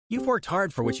You've worked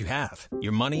hard for what you have.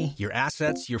 Your money, your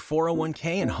assets, your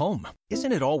 401k, and home.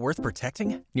 Isn't it all worth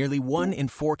protecting? Nearly 1 in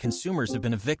 4 consumers have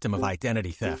been a victim of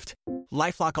identity theft.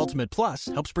 LifeLock Ultimate Plus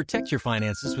helps protect your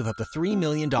finances with up to $3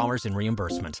 million in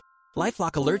reimbursement.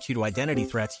 LifeLock alerts you to identity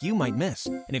threats you might miss.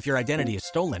 And if your identity is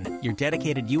stolen, your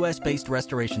dedicated U.S.-based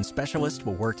restoration specialist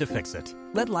will work to fix it.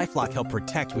 Let LifeLock help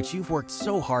protect what you've worked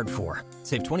so hard for.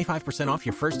 Save 25% off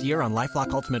your first year on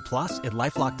LifeLock Ultimate Plus at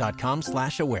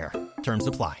LifeLock.com/aware. Terms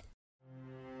apply.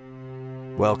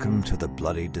 Welcome to the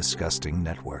Bloody Disgusting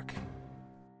Network.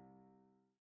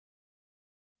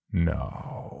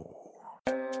 No.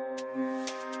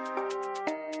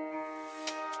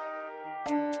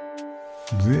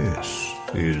 This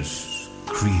is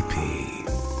Creepy,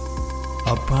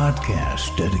 a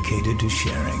podcast dedicated to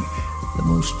sharing the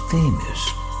most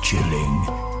famous, chilling,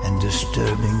 and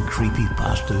disturbing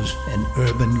creepypastas and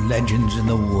urban legends in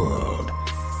the world.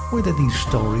 Whether these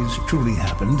stories truly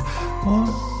happened or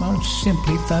are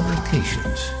simply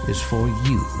fabrications is for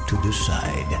you to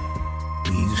decide.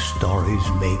 These stories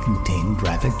may contain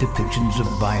graphic depictions of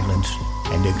violence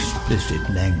and explicit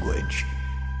language.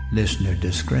 Listener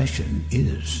discretion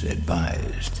is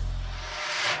advised.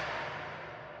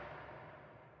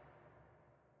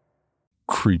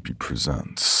 Creepy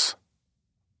presents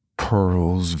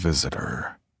Pearl's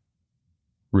Visitor.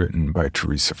 Written by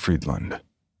Teresa Friedland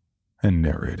and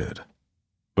narrated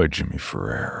by Jimmy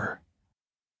Ferrer.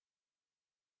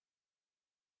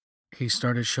 He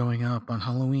started showing up on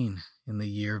Halloween in the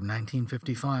year of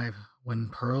 1955 when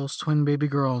Pearl's twin baby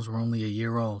girls were only a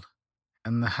year old,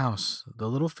 and the house the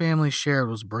little family shared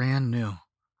was brand new.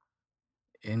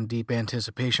 In deep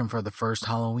anticipation for the first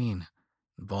Halloween,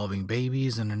 involving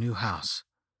babies and a new house,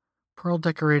 Pearl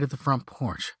decorated the front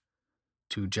porch.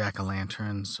 2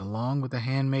 jack-o'-lanterns, along with a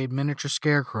handmade miniature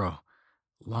scarecrow,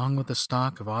 along with a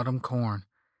stalk of autumn corn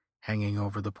hanging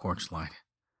over the porch light.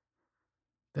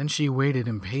 Then she waited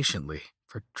impatiently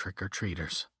for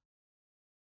trick-or-treaters.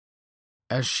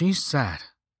 As she sat,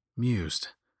 mused,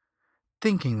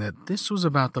 thinking that this was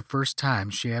about the first time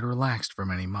she had relaxed for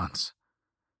many months,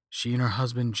 she and her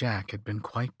husband Jack had been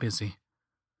quite busy.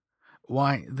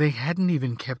 Why, they hadn't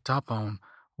even kept up on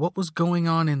what was going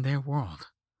on in their world.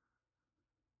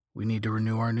 We need to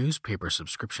renew our newspaper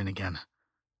subscription again,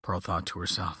 Pearl thought to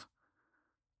herself.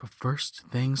 But first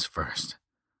things first.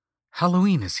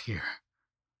 Halloween is here.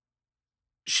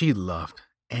 She loved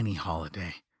any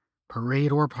holiday,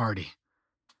 parade or party.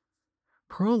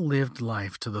 Pearl lived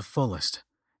life to the fullest,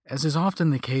 as is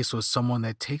often the case with someone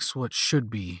that takes what should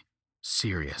be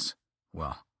serious,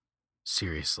 well,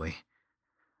 seriously,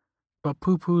 but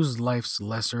poo-poos life's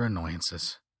lesser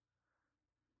annoyances.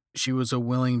 She was a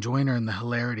willing joiner in the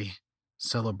hilarity,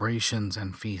 celebrations,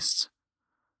 and feasts.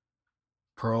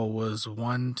 Pearl was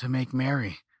one to make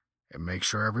merry and make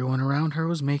sure everyone around her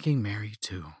was making merry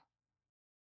too.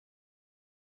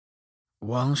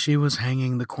 While she was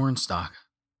hanging the cornstalk,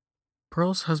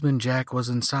 Pearl's husband Jack was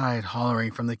inside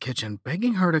hollering from the kitchen,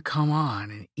 begging her to come on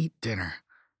and eat dinner.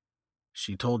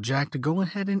 She told Jack to go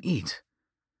ahead and eat,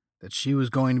 that she was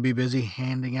going to be busy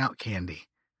handing out candy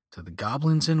to the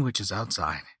goblins and witches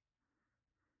outside.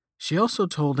 She also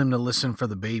told him to listen for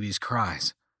the babies'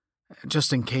 cries,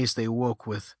 just in case they woke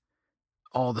with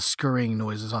all the scurrying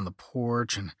noises on the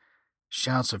porch and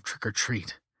shouts of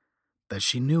trick-or-treat that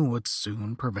she knew would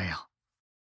soon prevail.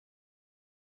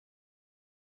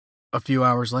 A few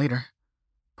hours later,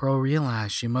 Pearl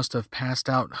realized she must have passed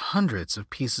out hundreds of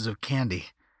pieces of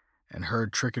candy and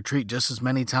heard trick-or-treat just as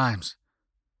many times.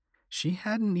 She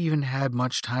hadn't even had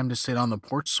much time to sit on the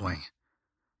porch swing.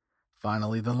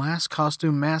 Finally, the last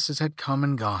costume masses had come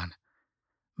and gone,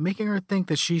 making her think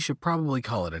that she should probably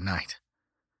call it a night.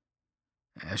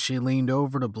 As she leaned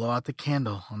over to blow out the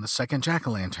candle on the second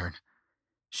jack-o'-lantern,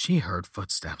 she heard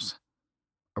footsteps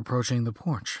approaching the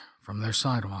porch from their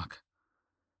sidewalk.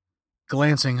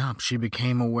 Glancing up, she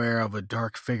became aware of a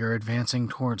dark figure advancing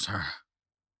towards her.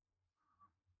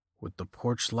 With the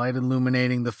porch light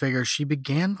illuminating the figure, she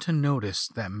began to notice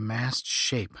that masked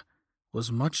shape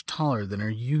was much taller than her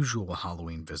usual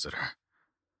Halloween visitor.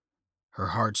 Her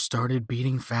heart started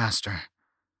beating faster.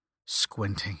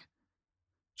 Squinting,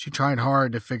 she tried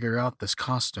hard to figure out this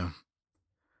costume.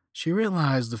 She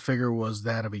realized the figure was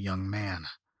that of a young man.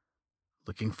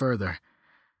 Looking further,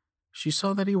 she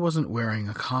saw that he wasn't wearing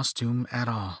a costume at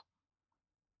all,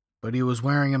 but he was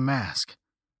wearing a mask,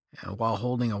 while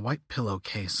holding a white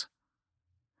pillowcase.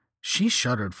 She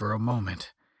shuddered for a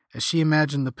moment as she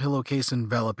imagined the pillowcase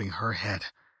enveloping her head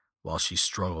while she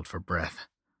struggled for breath.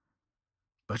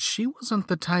 But she wasn't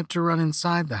the type to run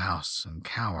inside the house and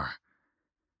cower,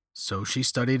 so she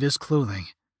studied his clothing,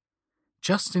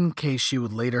 just in case she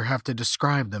would later have to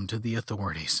describe them to the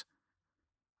authorities.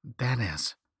 That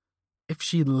is, if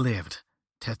she lived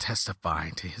to testify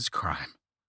to his crime.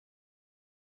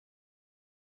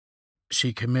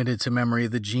 She committed to memory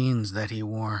the jeans that he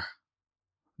wore.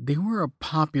 They were a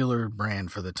popular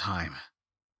brand for the time.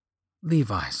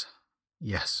 Levi's.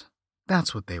 Yes,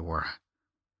 that's what they were.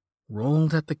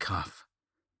 Rolled at the cuff.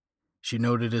 She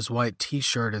noted his white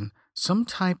t-shirt and some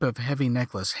type of heavy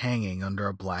necklace hanging under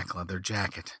a black leather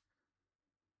jacket.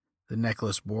 The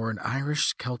necklace bore an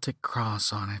Irish Celtic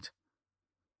cross on it.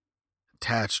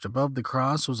 Attached above the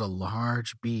cross was a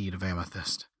large bead of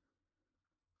amethyst.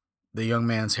 The young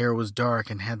man's hair was dark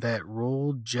and had that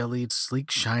rolled, jellied, sleek,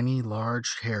 shiny,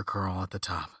 large hair curl at the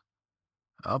top.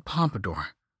 A pompadour.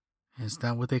 Is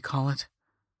that what they call it?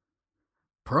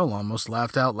 Pearl almost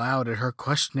laughed out loud at her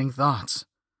questioning thoughts.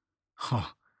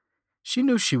 Oh, she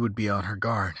knew she would be on her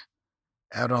guard,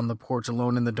 out on the porch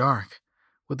alone in the dark,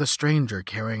 with a stranger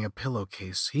carrying a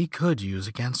pillowcase he could use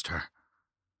against her.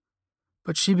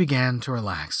 But she began to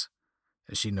relax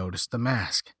as she noticed the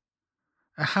mask,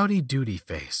 a howdy-doody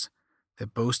face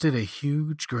that boasted a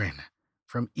huge grin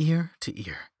from ear to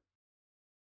ear.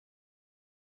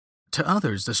 To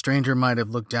others, the stranger might have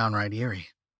looked downright eerie,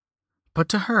 but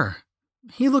to her,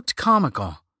 he looked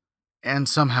comical and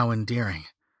somehow endearing.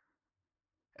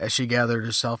 As she gathered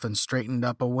herself and straightened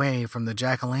up away from the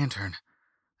jack-o'-lantern,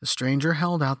 the stranger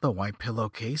held out the white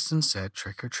pillowcase and said,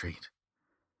 "Trick or treat."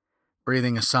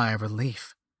 Breathing a sigh of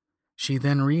relief, she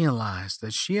then realized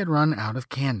that she had run out of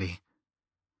candy.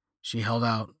 She held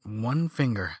out one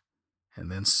finger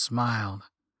and then smiled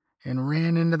and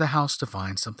ran into the house to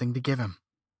find something to give him.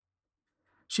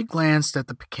 She glanced at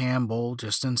the pecan bowl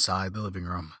just inside the living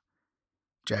room.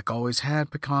 Jack always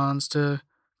had pecans to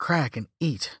crack and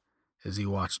eat as he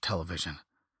watched television.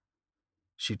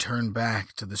 She turned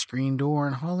back to the screen door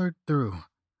and hollered through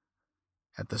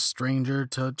at the stranger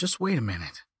to just wait a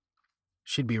minute.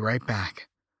 She'd be right back.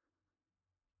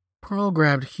 Pearl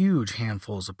grabbed huge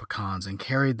handfuls of pecans and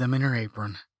carried them in her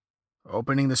apron.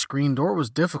 Opening the screen door was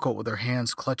difficult with her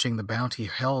hands clutching the bounty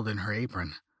held in her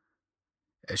apron.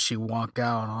 As she walked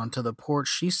out onto the porch,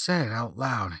 she said out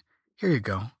loud, "Here you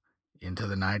go," into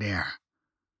the night air.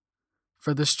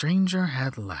 For the stranger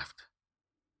had left.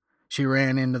 She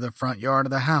ran into the front yard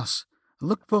of the house and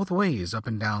looked both ways up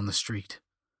and down the street.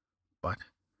 But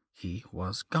he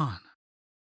was gone.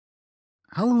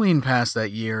 Halloween passed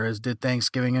that year, as did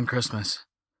Thanksgiving and Christmas.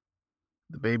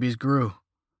 The babies grew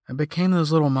and became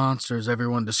those little monsters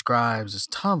everyone describes as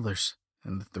toddlers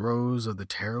in the throes of the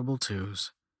terrible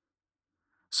twos.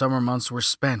 Summer months were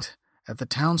spent at the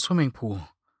town swimming pool.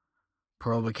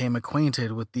 Pearl became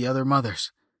acquainted with the other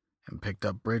mothers and picked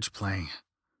up bridge playing.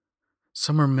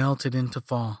 Summer melted into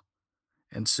fall,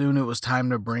 and soon it was time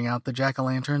to bring out the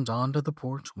jack-o'-lanterns onto the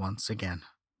porch once again.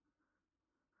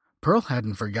 Pearl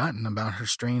hadn't forgotten about her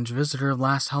strange visitor of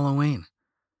last Halloween.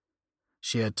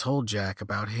 She had told Jack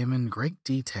about him in great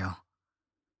detail.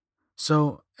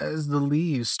 So, as the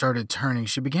leaves started turning,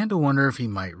 she began to wonder if he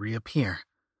might reappear.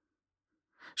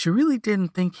 She really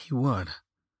didn't think he would,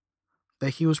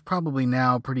 that he was probably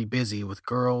now pretty busy with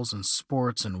girls and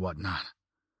sports and whatnot.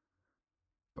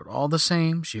 But all the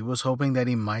same, she was hoping that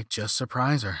he might just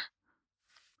surprise her.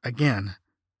 Again,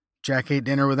 Jack ate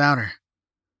dinner without her.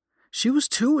 She was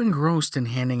too engrossed in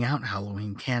handing out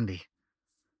Halloween candy.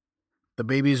 The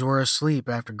babies were asleep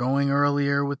after going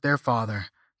earlier with their father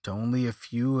to only a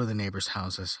few of the neighbors'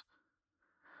 houses.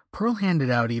 Pearl handed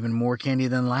out even more candy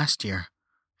than last year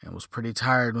and was pretty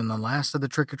tired when the last of the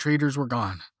trick-or-treaters were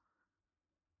gone.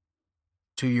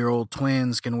 2-year-old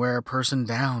twins can wear a person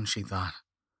down, she thought.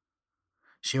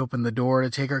 She opened the door to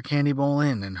take her candy bowl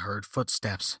in and heard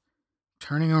footsteps.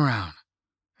 Turning around,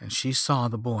 and she saw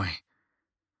the boy.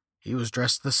 He was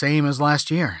dressed the same as last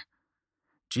year.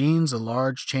 Jeans, a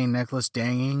large chain necklace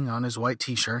dangling on his white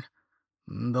t-shirt,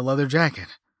 and the leather jacket.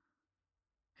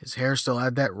 His hair still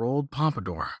had that rolled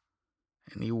pompadour,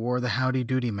 and he wore the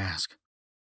howdy-doody mask.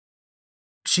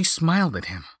 She smiled at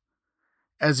him.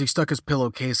 As he stuck his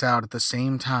pillowcase out at the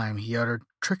same time, he uttered,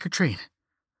 "Trick or treat."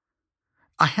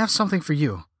 "I have something for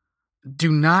you.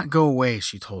 Do not go away,"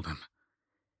 she told him.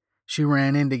 She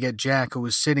ran in to get Jack, who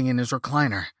was sitting in his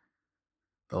recliner,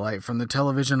 the light from the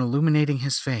television illuminating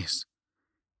his face.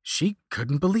 She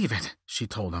couldn't believe it, she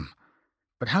told him.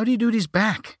 "But Howdy-Doody's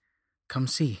back. Come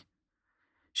see."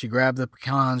 She grabbed the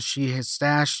pecans she had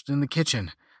stashed in the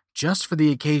kitchen just for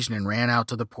the occasion and ran out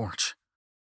to the porch.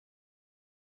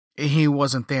 He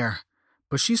wasn't there,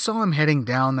 but she saw him heading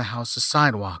down the house's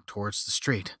sidewalk towards the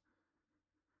street.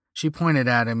 She pointed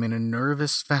at him in a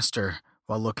nervous fester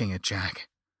while looking at Jack.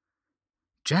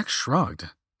 Jack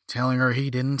shrugged, telling her he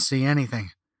didn't see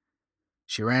anything.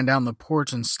 She ran down the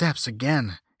porch and steps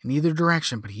again in either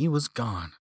direction, but he was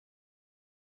gone.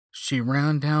 She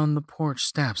ran down the porch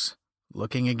steps,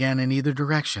 looking again in either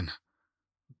direction,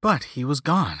 but he was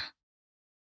gone.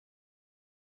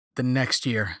 The next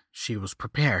year, she was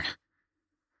prepared.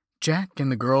 Jack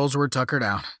and the girls were tuckered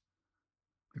out.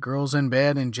 The girls in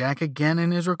bed and Jack again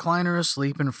in his recliner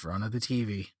asleep in front of the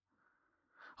TV.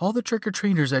 All the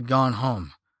trick-or-treaters had gone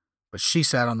home, but she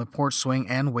sat on the porch swing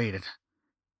and waited.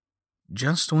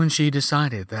 Just when she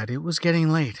decided that it was getting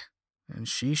late and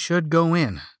she should go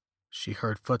in, she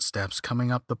heard footsteps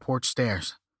coming up the porch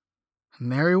stairs.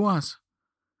 And there he was.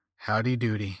 Howdy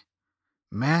doody.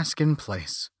 Mask in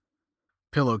place.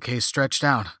 Pillowcase stretched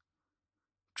out.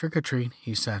 "Trick or treat,"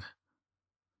 he said.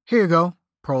 "Here you go,"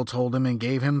 Pearl told him and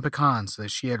gave him pecans that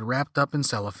she had wrapped up in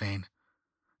cellophane.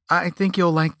 "I think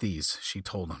you'll like these," she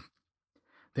told him.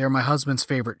 "They're my husband's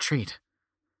favorite treat.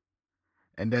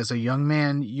 And as a young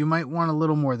man, you might want a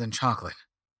little more than chocolate."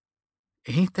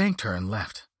 He thanked her and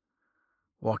left,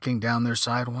 walking down their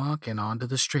sidewalk and onto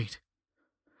the street.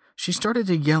 She started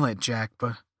to yell at Jack,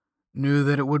 but knew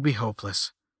that it would be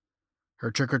hopeless.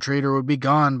 Her trick-or-treater would be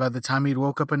gone by the time he'd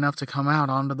woke up enough to come out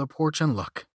onto the porch and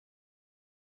look.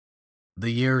 The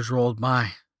years rolled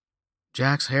by.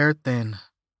 Jack's hair thinned.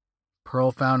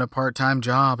 Pearl found a part-time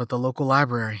job at the local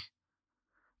library.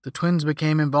 The twins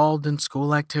became involved in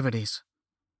school activities,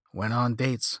 went on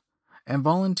dates, and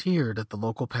volunteered at the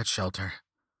local pet shelter.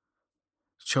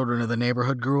 Children of the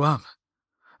neighborhood grew up.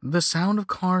 The sound of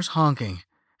cars honking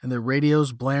and the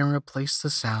radio's blaring replaced the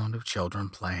sound of children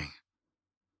playing.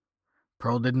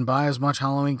 Pearl didn't buy as much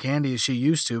Halloween candy as she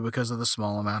used to because of the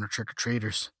small amount of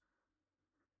trick-or-treaters.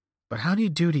 But Howdy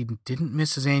Doody didn't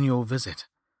miss his annual visit.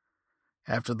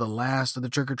 After the last of the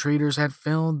trick-or-treaters had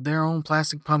filled their own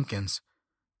plastic pumpkins,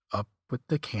 up with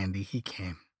the candy he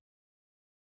came.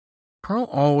 Pearl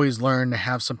always learned to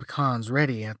have some pecans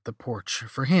ready at the porch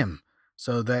for him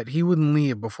so that he wouldn't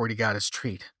leave before he got his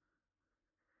treat.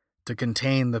 To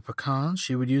contain the pecans,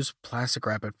 she would use plastic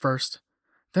wrap at first,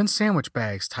 then sandwich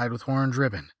bags tied with orange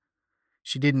ribbon.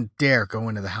 She didn't dare go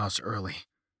into the house early.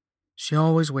 She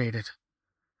always waited.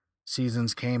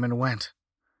 Seasons came and went,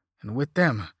 and with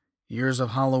them, years of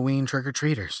Halloween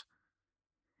trick-or-treaters.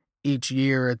 Each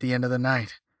year at the end of the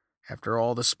night, after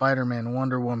all the Spider-Man,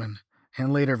 Wonder Woman,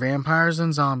 and later vampires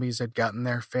and zombies had gotten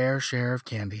their fair share of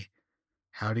candy,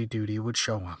 Howdy Doody would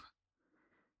show up.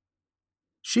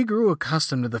 She grew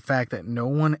accustomed to the fact that no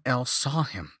one else saw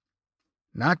him.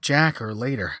 Not Jack or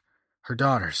later, her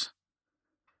daughters.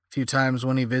 A few times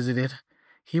when he visited,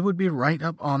 he would be right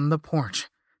up on the porch,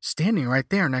 standing right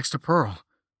there next to Pearl,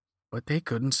 but they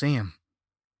couldn't see him.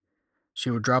 She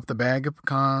would drop the bag of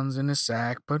pecans in his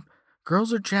sack, but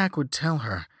girls or Jack would tell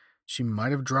her she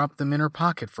might have dropped them in her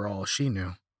pocket for all she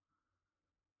knew.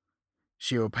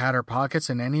 She would pat her pockets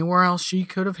and anywhere else she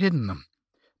could have hidden them,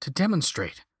 to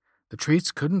demonstrate the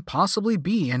treats couldn't possibly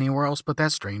be anywhere else but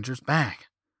that stranger's bag.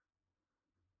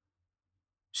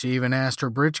 She even asked her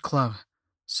bridge club,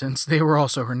 since they were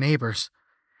also her neighbors,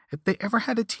 if they ever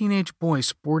had a teenage boy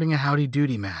sporting a Howdy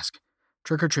Doody mask,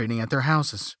 trick-or-treating at their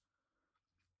houses.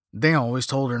 They always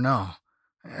told her no,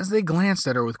 as they glanced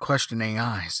at her with questioning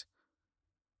eyes.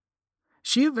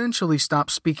 She eventually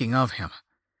stopped speaking of him,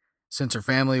 since her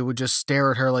family would just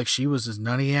stare at her like she was as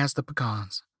nutty as the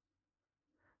pecans.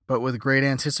 But with great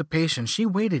anticipation, she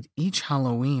waited each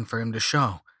Halloween for him to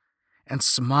show, and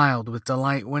smiled with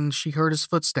delight when she heard his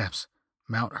footsteps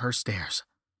mount her stairs.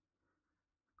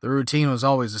 The routine was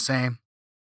always the same.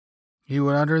 He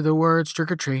would utter the words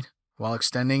trick-or-treat while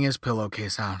extending his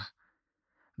pillowcase out,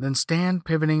 then stand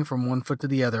pivoting from one foot to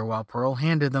the other while Pearl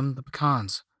handed them the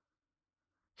pecans.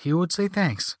 He would say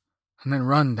thanks, and then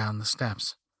run down the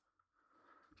steps.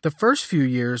 The first few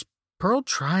years, Pearl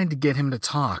tried to get him to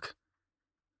talk.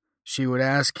 She would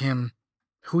ask him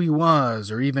who he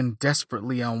was, or even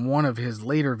desperately on one of his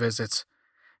later visits,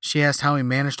 she asked how he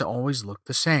managed to always look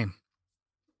the same.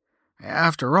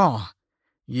 After all,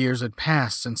 years had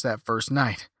passed since that first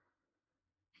night.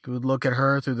 He would look at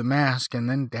her through the mask and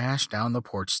then dash down the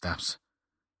porch steps.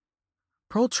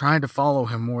 Pearl tried to follow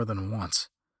him more than once,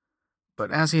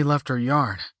 but as he left her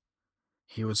yard,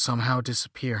 he would somehow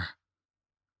disappear.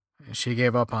 She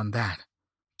gave up on that,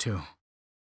 too.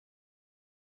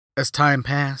 As time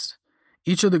passed,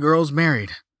 each of the girls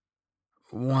married.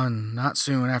 One not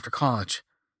soon after college,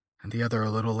 and the other a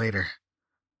little later.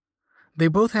 They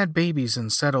both had babies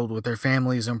and settled with their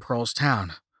families in Pearl's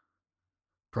town.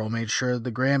 Pearl made sure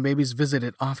the grandbabies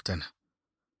visited often.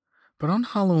 But on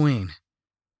Halloween,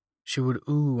 she would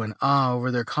ooh and ah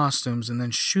over their costumes and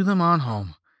then shoo them on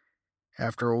home.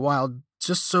 After a while,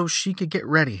 just so she could get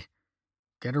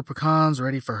her pecans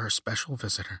ready for her special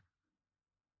visitor.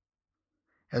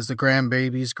 As the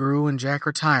grandbabies grew and Jack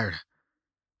retired,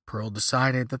 Pearl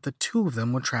decided that the two of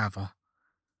them would travel.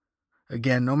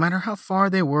 Again, no matter how far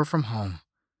they were from home,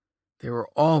 they were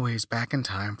always back in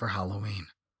time for Halloween.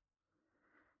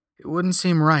 It wouldn't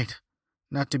seem right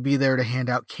not to be there to hand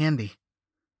out candy.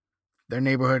 Their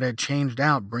neighborhood had changed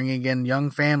out, bringing in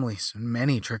young families and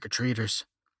many trick-or-treaters.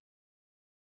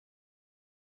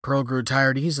 Pearl grew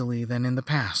tired easily than in the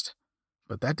past,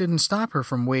 but that didn't stop her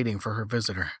from waiting for her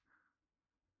visitor.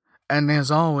 And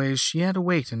as always, she had to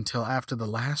wait until after the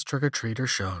last trick-or-treater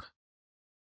showed.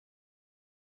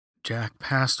 Jack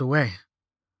passed away.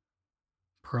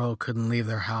 Pearl couldn't leave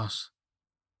their house.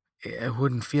 It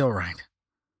wouldn't feel right.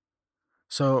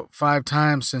 So 5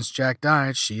 times since Jack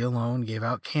died, she alone gave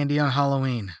out candy on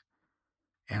Halloween.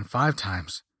 And 5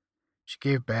 times, she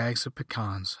gave bags of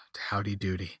pecans to Howdy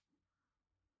Doody.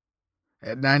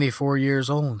 At 94 years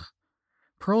old,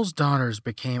 Pearl's daughters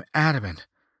became adamant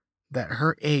that at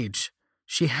her age,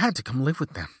 she had to come live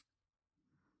with them.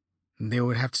 They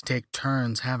would have to take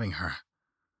turns having her.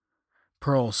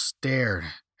 Pearl stared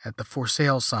at the for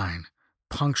sale sign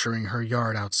puncturing her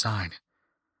yard outside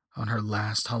on her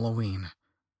last Halloween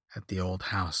at the old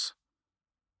house.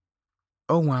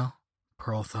 Oh well,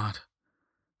 Pearl thought.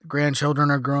 The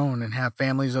grandchildren are grown and have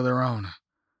families of their own.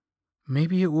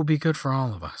 Maybe it will be good for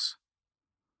all of us.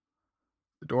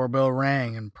 The doorbell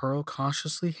rang and Pearl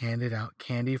cautiously handed out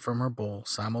candy from her bowl,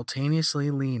 simultaneously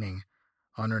leaning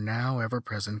on her now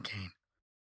ever-present cane.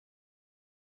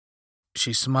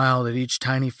 She smiled at each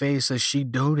tiny face as she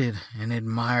doted and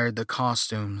admired the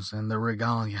costumes and the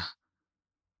regalia.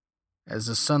 As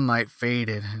the sunlight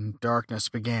faded and darkness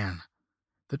began,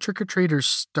 the trick-or-treaters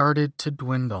started to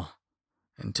dwindle,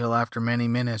 until after many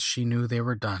minutes she knew they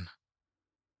were done.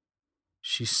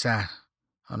 She sat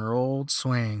on her old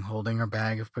swing holding her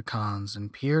bag of pecans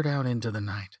and peered out into the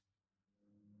night.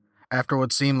 After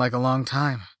what seemed like a long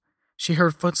time, she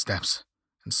heard footsteps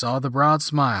and saw the broad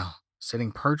smile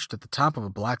sitting perched at the top of a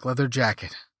black leather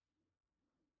jacket.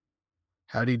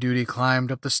 Howdy Doody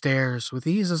climbed up the stairs with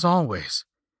ease as always.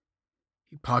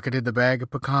 He pocketed the bag of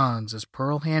pecans as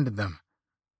Pearl handed them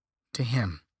to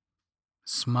him,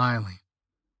 smiling,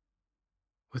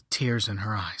 with tears in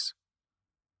her eyes.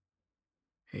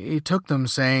 He took them,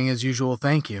 saying his usual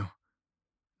thank you.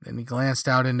 Then he glanced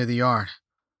out into the yard.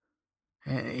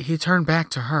 He turned back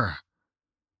to her,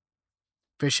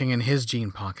 fishing in his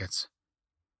jean pockets.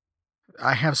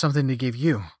 I have something to give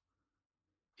you,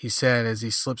 he said as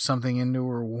he slipped something into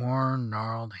her worn,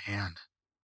 gnarled hand.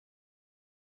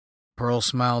 Pearl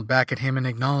smiled back at him in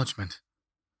acknowledgement.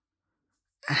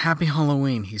 Happy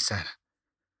Halloween, he said,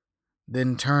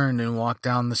 then turned and walked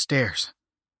down the stairs,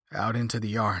 out into the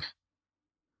yard,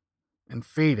 and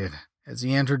faded as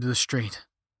he entered the street.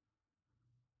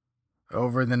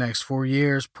 Over the next 4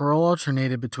 years, Pearl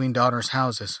alternated between daughters'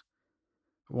 houses,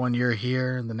 1 year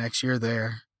here and the next year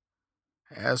there.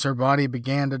 As her body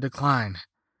began to decline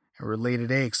and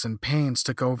related aches and pains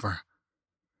took over,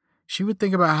 she would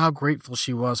think about how grateful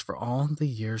she was for all the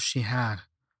years she had.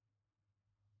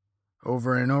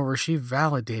 Over and over, she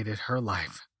validated her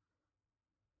life.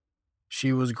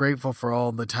 She was grateful for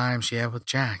all the time she had with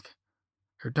Jack,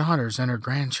 her daughters, and her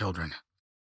grandchildren.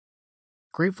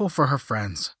 Grateful for her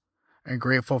friends, and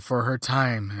grateful for her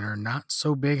time in her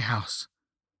not-so-big house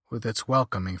with its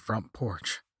welcoming front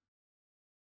porch.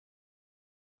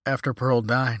 After Pearl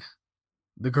died,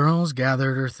 the girls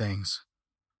gathered her things,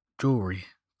 jewelry,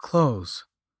 clothes,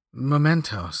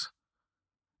 mementos,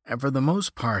 and for the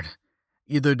most part,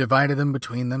 either divided them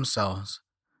between themselves,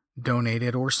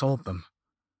 donated, or sold them.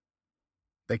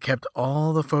 They kept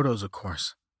all the photos, of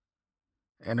course,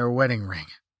 and her wedding ring.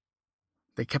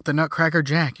 They kept the nutcracker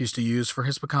Jack used to use for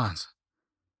his pecans.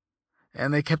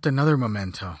 And they kept another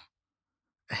memento,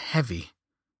 a heavy,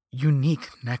 unique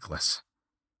necklace.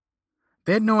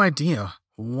 They had no idea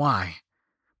why,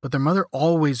 but their mother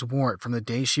always wore it from the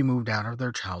day she moved out of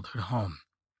their childhood home.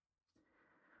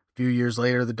 A few years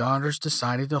later, the daughters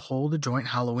decided to hold a joint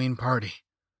Halloween party.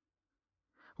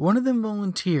 One of them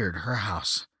volunteered her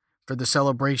house for the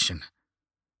celebration.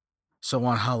 So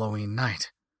on Halloween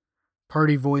night,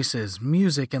 party voices,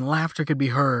 music, and laughter could be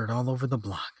heard all over the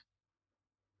block.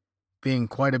 Being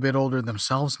quite a bit older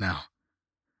themselves now,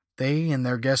 they and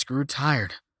their guests grew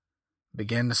tired,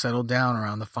 began to settle down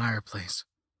around the fireplace.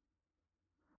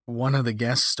 One of the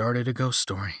guests started a ghost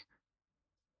story.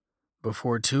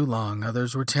 Before too long,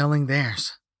 others were telling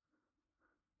theirs.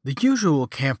 The usual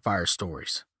campfire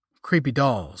stories, creepy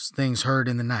dolls, things heard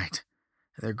in the night,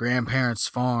 their grandparents'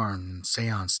 farm, and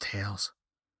seance tales.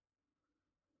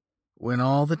 When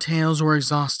all the tales were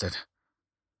exhausted,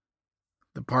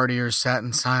 the partiers sat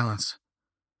in silence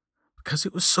because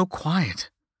it was so quiet.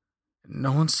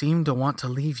 No one seemed to want to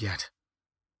leave yet.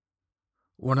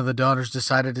 One of the daughters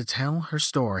decided to tell her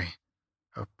story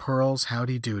of Pearl's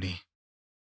howdy doody.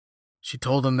 She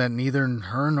told them that neither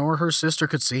her nor her sister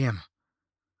could see him,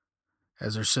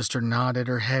 as her sister nodded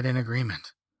her head in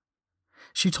agreement.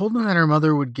 She told them that her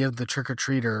mother would give the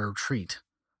trick-or-treater a treat,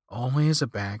 always a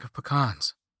bag of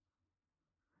pecans.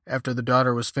 After the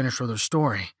daughter was finished with her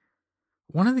story,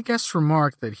 one of the guests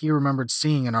remarked that he remembered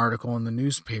seeing an article in the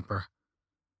newspaper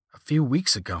a few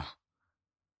weeks ago.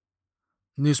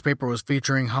 The newspaper was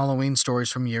featuring Halloween stories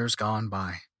from years gone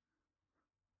by.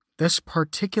 This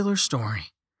particular story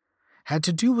had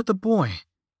to do with a boy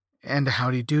and a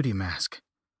howdy doody mask.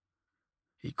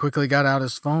 He quickly got out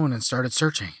his phone and started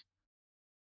searching.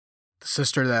 The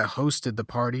sister that hosted the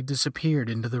party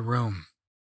disappeared into the room.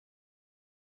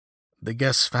 The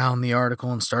guests found the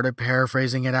article and started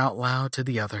paraphrasing it out loud to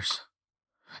the others.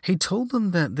 He told them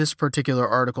that this particular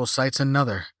article cites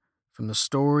another from the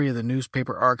story of the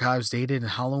newspaper archives dated in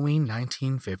Halloween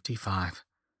 1955.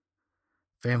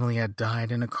 Family had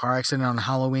died in a car accident on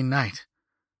Halloween night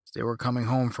as they were coming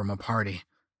home from a party,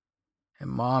 and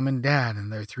Mom and Dad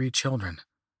and their 3 children.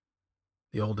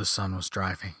 The oldest son was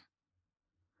driving.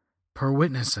 Per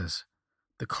witnesses,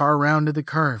 the car rounded the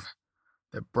curve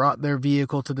that brought their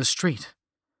vehicle to the street.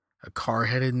 A car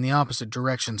headed in the opposite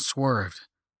direction swerved,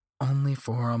 only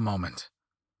for a moment.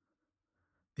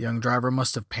 The young driver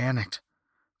must have panicked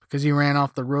because he ran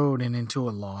off the road and into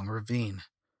a long ravine.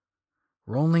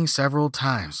 Rolling several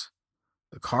times,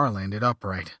 the car landed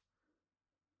upright.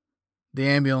 The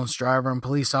ambulance driver and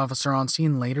police officer on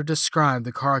scene later described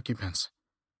the car occupants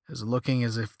as looking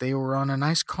as if they were on a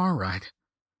nice car ride.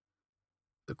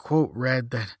 The quote read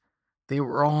that they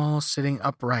were all sitting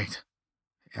upright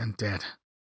and dead.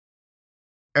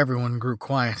 Everyone grew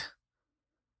quiet.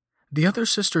 The other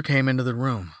sister came into the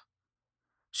room.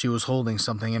 She was holding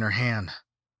something in her hand.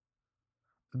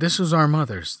 "This was our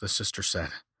mother's," the sister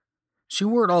said. "She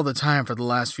wore it all the time for the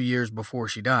last few years before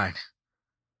she died.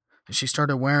 She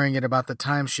started wearing it about the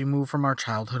time she moved from our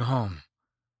childhood home.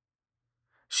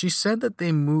 She said that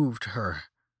they moved her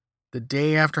the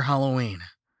day after Halloween,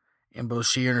 and both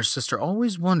she and her sister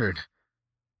always wondered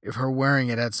if her wearing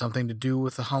it had something to do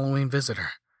with the Halloween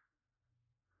visitor."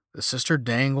 The sister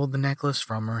dangled the necklace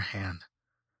from her hand.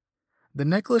 The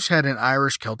necklace had an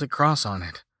Irish Celtic cross on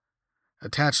it.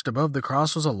 Attached above the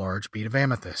cross was a large bead of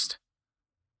amethyst.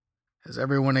 As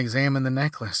everyone examined the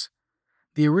necklace,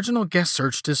 the original guest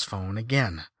searched his phone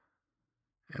again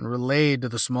and relayed to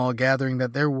the small gathering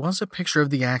that there was a picture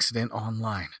of the accident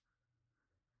online.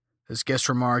 This guest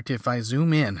remarked, "If I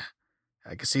zoom in,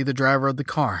 I could see the driver of the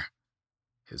car,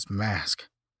 his mask,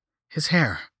 his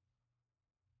hair,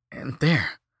 and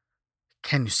there.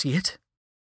 Can you see it?"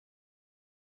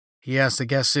 He asked the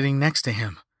guest sitting next to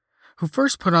him, who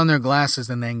first put on their glasses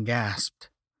and then gasped.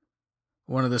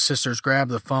 One of the sisters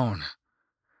grabbed the phone.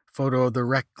 A photo of the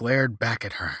wreck glared back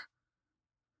at her.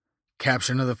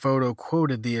 Caption of the photo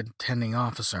quoted the attending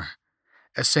officer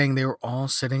as saying they were all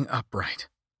sitting upright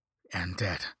and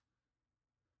dead.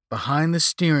 Behind the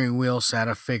steering wheel sat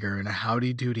a figure in a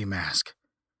howdy doody mask,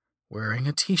 wearing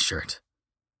a t-shirt,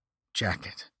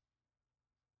 jacket,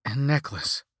 and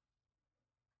necklace.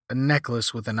 A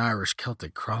necklace with an Irish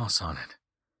Celtic cross on it,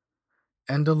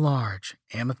 and a large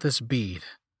amethyst bead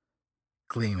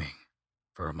gleaming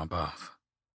from above.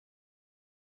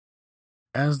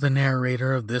 As the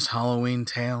narrator of this Halloween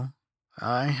tale,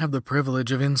 I have the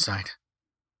privilege of insight.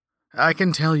 I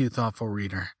can tell you, thoughtful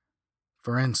reader,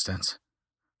 for instance,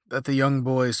 that the young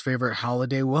boy's favorite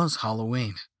holiday was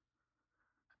Halloween.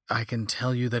 I can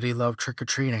tell you that he loved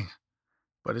trick-or-treating,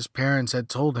 but his parents had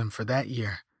told him for that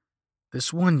year,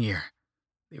 this one year,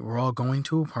 they were all going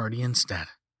to a party instead.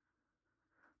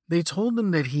 They told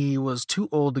him that he was too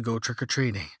old to go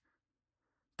trick-or-treating,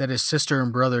 that his sister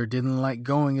and brother didn't like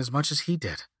going as much as he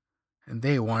did, and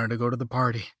they wanted to go to the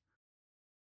party.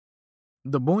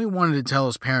 The boy wanted to tell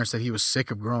his parents that he was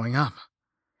sick of growing up.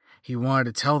 He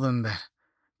wanted to tell them that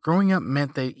growing up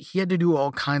meant that he had to do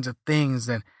all kinds of things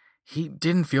that he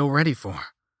didn't feel ready for,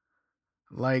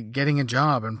 like getting a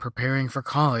job and preparing for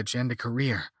college and a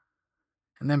career,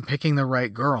 and then picking the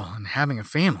right girl and having a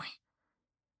family.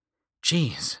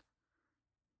 Jeez,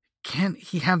 can't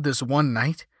he have this one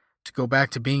night to go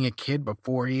back to being a kid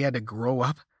before he had to grow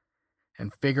up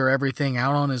and figure everything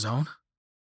out on his own?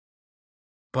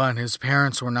 But his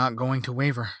parents were not going to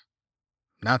waver.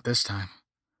 Not this time.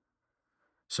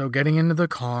 So getting into the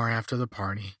car after the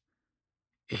party,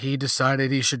 he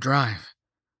decided he should drive.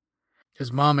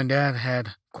 His mom and dad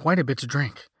had quite a bit to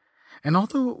drink. And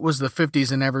although it was the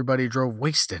 50s and everybody drove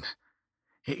wasted,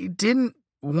 he didn't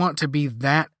want to be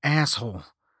that asshole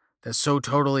that so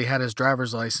totally had his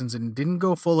driver's license and didn't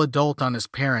go full adult on his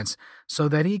parents so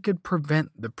that he could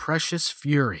prevent the precious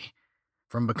Fury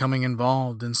from becoming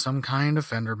involved in some kind of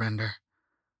fender bender.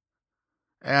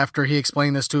 After he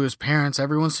explained this to his parents,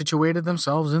 everyone situated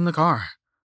themselves in the car.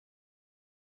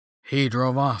 He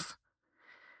drove off,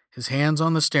 his hands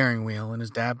on the steering wheel and his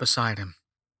dad beside him,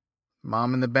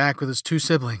 Mom in the back with his two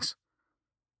siblings.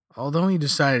 Although he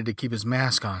decided to keep his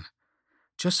mask on,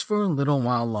 just for a little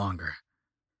while longer,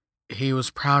 he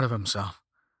was proud of himself.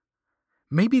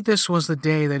 Maybe this was the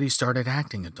day that he started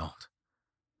acting adult.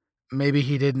 Maybe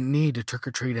he didn't need to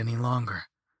trick-or-treat any longer.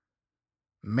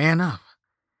 Man up.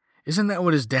 Isn't that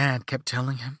what his dad kept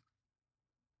telling him?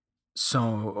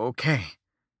 So, okay.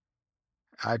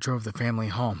 I drove the family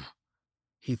home,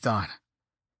 he thought,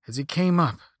 as he came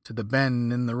up to the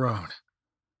bend in the road.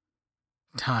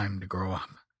 Time to grow up.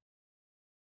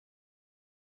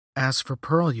 As for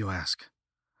Pearl, you ask,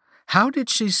 how did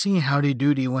she see Howdy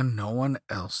Doody when no one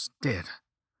else did?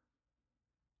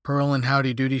 Pearl and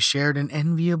Howdy Doody shared an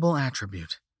enviable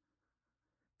attribute.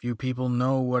 Few people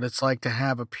know what it's like to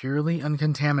have a purely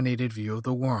uncontaminated view of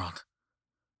the world.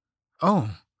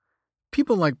 Oh,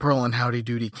 people like Pearl and Howdy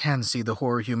Doody can see the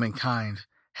horror humankind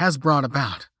has brought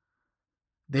about.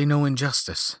 They know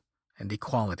injustice and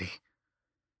equality.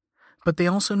 But they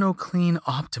also know clean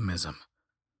optimism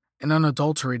and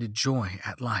unadulterated joy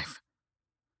at life.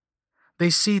 They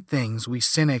see things we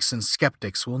cynics and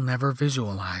skeptics will never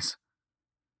visualize.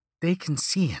 They can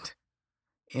see it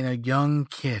in a young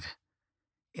kid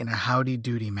in a Howdy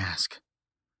Doody mask,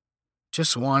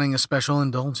 just wanting a special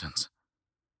indulgence,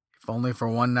 if only for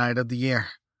one night of the year.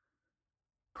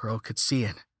 Pearl could see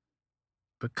it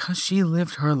because she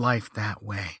lived her life that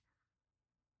way.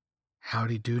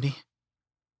 Howdy Doody?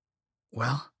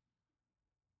 Well,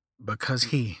 because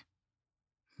he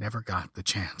never got the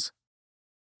chance.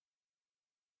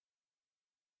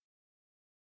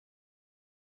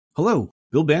 Hello,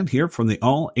 Bill Band here from the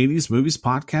All 80s Movies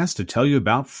podcast to tell you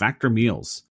about Factor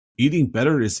Meals. Eating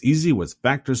better is easy with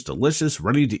Factor's delicious,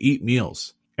 ready-to-eat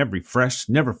meals. Every fresh,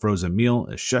 never frozen meal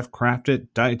is chef-crafted,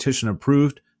 dietitian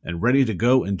approved, and ready to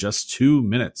go in just 2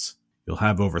 minutes. You'll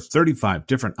have over 35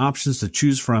 different options to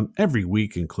choose from every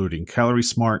week, including Calorie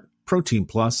Smart, Protein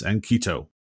Plus, and Keto.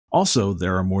 Also,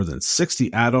 there are more than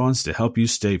 60 add-ons to help you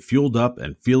stay fueled up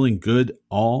and feeling good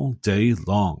all day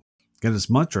long. Get as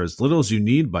much or as little as you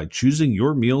need by choosing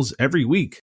your meals every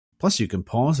week. Plus, you can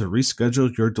pause or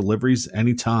reschedule your deliveries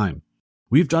anytime.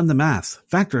 We've done the math.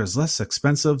 Factor is less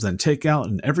expensive than takeout,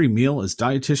 and every meal is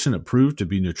dietitian approved to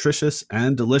be nutritious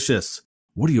and delicious.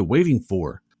 What are you waiting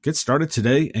for? Get started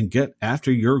today and get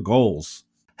after your goals.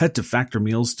 Head to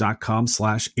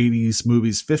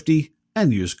factormeals.com/80smovies50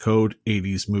 and use code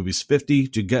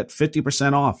 80smovies50 to get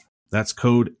 50% off. That's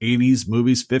code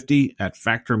 80smovies50 at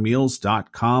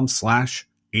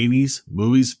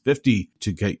factormeals.com/80smovies50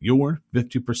 to get your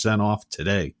 50% off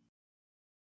today.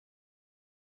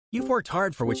 You've worked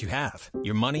hard for what you have.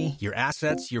 Your money, your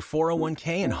assets, your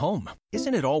 401k, and home.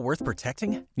 Isn't it all worth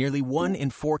protecting? Nearly 1 in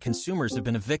 4 consumers have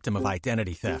been a victim of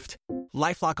identity theft.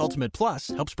 LifeLock Ultimate Plus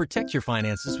helps protect your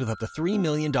finances with up to $3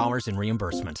 million in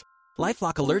reimbursement.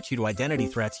 LifeLock alerts you to identity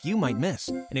threats you might miss.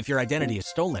 And if your identity is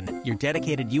stolen, your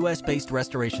dedicated U.S.-based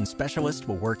restoration specialist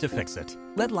will work to fix it.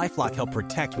 Let LifeLock help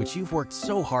protect what you've worked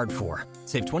so hard for.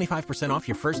 Save 25% off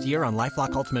your first year on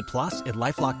LifeLock Ultimate Plus at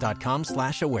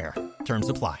LifeLock.com/aware. Terms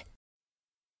apply.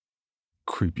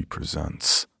 Creepy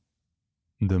presents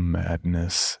The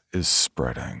Madness is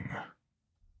Spreading.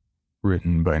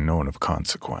 Written by No One of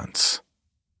Consequence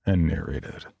and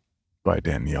narrated by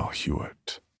Danielle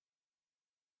Hewitt.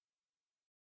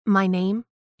 My name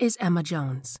is Emma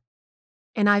Jones,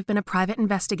 and I've been a private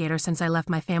investigator since I left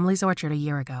my family's orchard a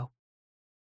year ago.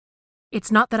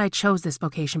 It's not that I chose this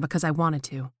vocation because I wanted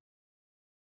to,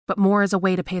 but more as a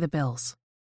way to pay the bills.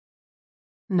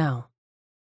 No.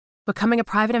 Becoming a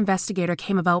private investigator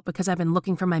came about because I've been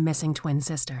looking for my missing twin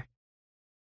sister.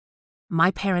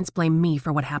 My parents blame me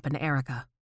for what happened to Erica,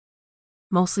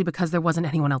 mostly because there wasn't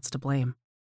anyone else to blame.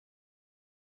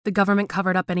 The government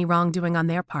covered up any wrongdoing on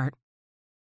their part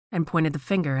and pointed the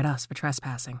finger at us for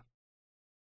trespassing.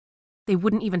 They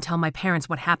wouldn't even tell my parents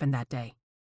what happened that day,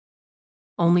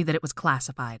 only that it was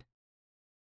classified.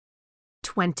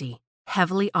 20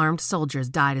 heavily armed soldiers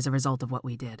died as a result of what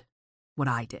we did, what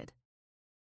I did.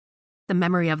 The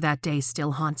memory of that day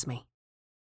still haunts me.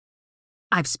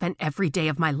 I've spent every day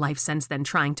of my life since then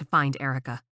trying to find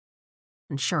Erica,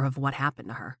 unsure of what happened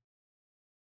to her.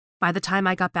 By the time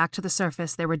I got back to the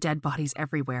surface, there were dead bodies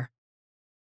everywhere,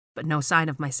 but no sign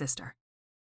of my sister.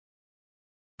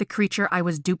 The creature I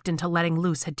was duped into letting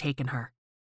loose had taken her.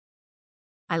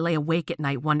 I lay awake at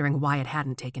night wondering why it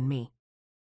hadn't taken me.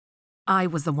 I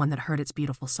was the one that heard its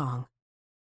beautiful song.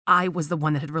 I was the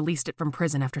one that had released it from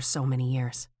prison after so many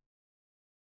years.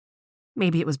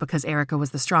 Maybe it was because Erica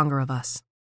was the stronger of us.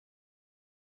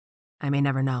 I may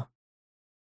never know.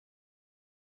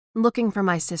 Looking for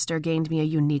my sister gained me a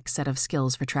unique set of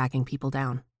skills for tracking people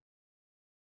down.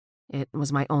 It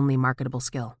was my only marketable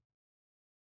skill.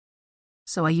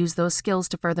 So I used those skills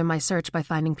to further my search by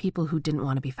finding people who didn't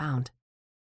want to be found.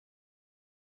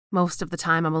 Most of the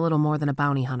time, I'm a little more than a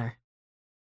bounty hunter.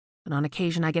 But on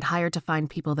occasion, I get hired to find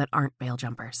people that aren't bail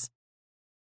jumpers.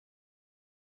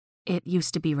 It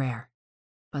used to be rare,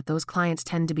 but those clients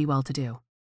tend to be well-to-do,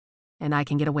 and I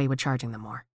can get away with charging them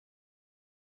more.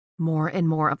 More and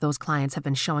more of those clients have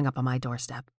been showing up on my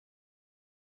doorstep,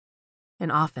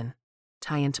 and often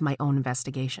tie into my own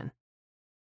investigation.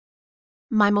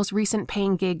 My most recent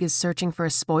paying gig is searching for a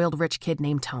spoiled rich kid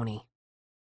named Tony.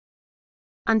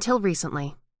 Until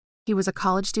recently, he was a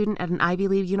college student at an Ivy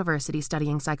League university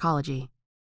studying psychology.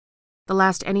 The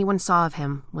last anyone saw of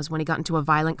him was when he got into a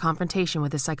violent confrontation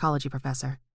with his psychology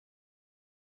professor.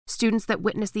 Students that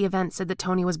witnessed the event said that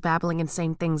Tony was babbling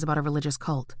insane things about a religious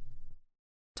cult,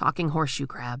 talking horseshoe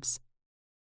crabs,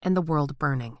 and the world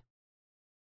burning.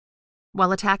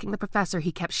 While attacking the professor,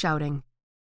 he kept shouting,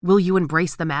 "Will you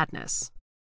embrace the madness?"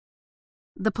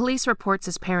 The police reports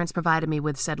his parents provided me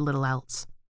with said little else.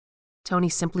 Tony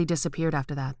simply disappeared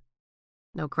after that.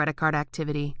 No credit card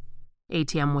activity,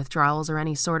 ATM withdrawals, or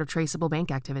any sort of traceable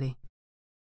bank activity.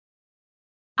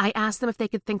 I asked them if they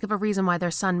could think of a reason why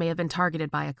their son may have been targeted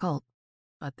by a cult,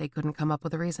 but they couldn't come up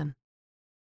with a reason.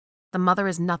 The mother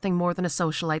is nothing more than a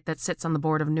socialite that sits on the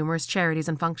board of numerous charities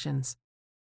and functions.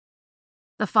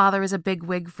 The father is a big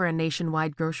wig for a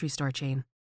nationwide grocery store chain.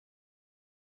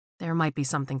 There might be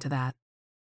something to that,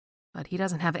 but he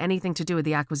doesn't have anything to do with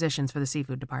the acquisitions for the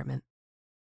seafood department.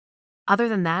 Other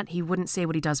than that, he wouldn't say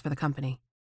what he does for the company.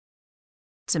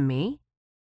 To me,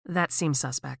 that seems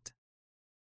suspect.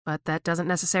 But that doesn't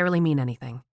necessarily mean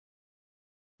anything.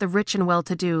 The rich and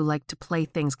well-to-do like to play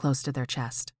things close to their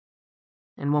chest,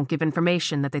 and won't give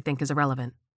information that they think is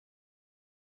irrelevant.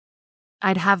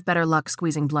 I'd have better luck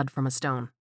squeezing blood from a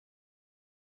stone.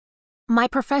 My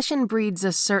profession breeds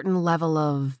a certain level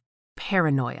of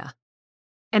paranoia,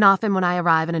 and often when I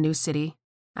arrive in a new city,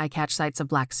 I catch sights of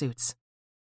black suits.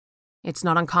 It's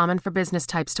not uncommon for business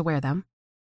types to wear them,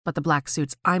 but the black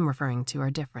suits I'm referring to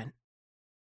are different.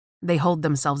 They hold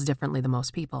themselves differently than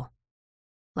most people,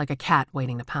 like a cat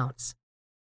waiting to pounce.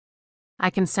 I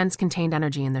can sense contained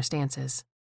energy in their stances,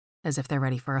 as if they're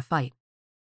ready for a fight.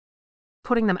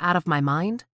 Putting them out of my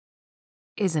mind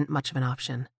isn't much of an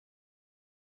option.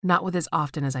 Not with as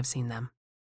often as I've seen them.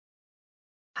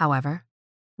 However,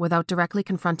 without directly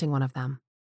confronting one of them,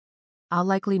 I'll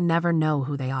likely never know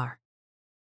who they are.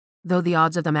 Though the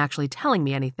odds of them actually telling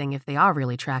me anything if they are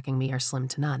really tracking me are slim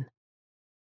to none.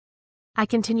 I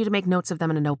continue to make notes of them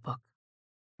in a notebook,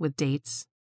 with dates,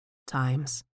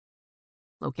 times,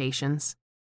 locations,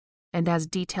 and as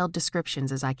detailed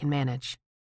descriptions as I can manage.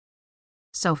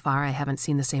 So far, I haven't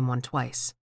seen the same one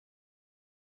twice.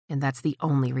 And that's the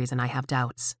only reason I have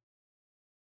doubts.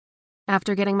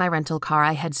 After getting my rental car,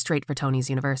 I head straight for Tony's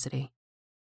university.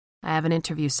 I have an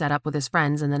interview set up with his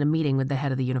friends and then a meeting with the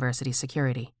head of the university's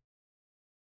security.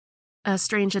 A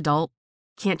strange adult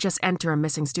can't just enter a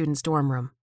missing student's dorm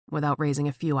room without raising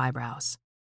a few eyebrows.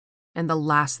 And the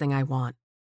last thing I want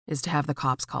is to have the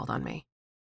cops called on me.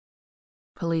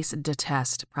 Police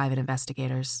detest private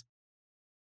investigators,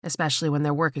 especially when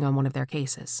they're working on one of their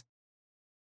cases.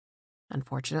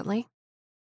 Unfortunately,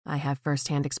 I have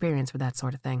first-hand experience with that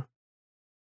sort of thing.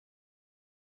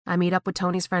 I meet up with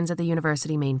Tony's friends at the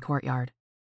university main courtyard.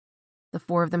 The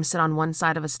four of them sit on one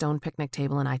side of a stone picnic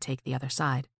table and I take the other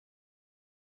side.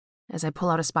 As I pull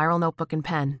out a spiral notebook and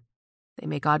pen, they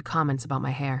make odd comments about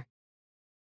my hair,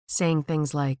 saying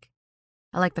things like,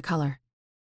 "I like the color,"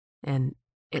 and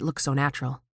 "it looks so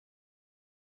natural."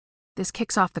 This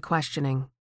kicks off the questioning,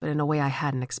 but in a way I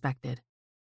hadn't expected.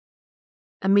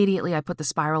 Immediately, I put the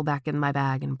spiral back in my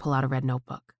bag and pull out a red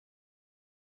notebook.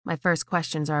 My first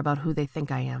questions are about who they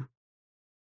think I am,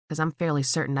 because I'm fairly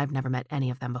certain I've never met any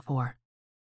of them before.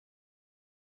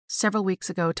 Several weeks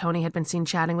ago, Tony had been seen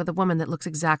chatting with a woman that looks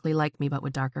exactly like me but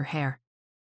with darker hair.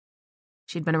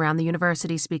 She'd been around the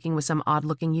university speaking with some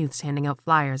odd-looking youths handing out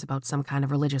flyers about some kind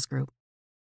of religious group.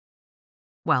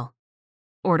 Well,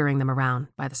 ordering them around,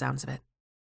 by the sounds of it.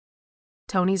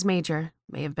 Tony's major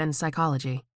may have been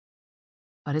psychology,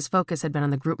 but his focus had been on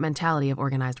the group mentality of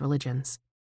organized religions.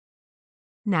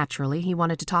 Naturally, he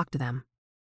wanted to talk to them.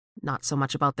 Not so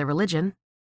much about their religion,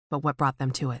 but what brought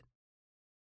them to it.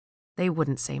 They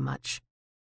wouldn't say much,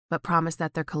 but promised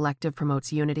that their collective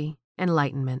promotes unity,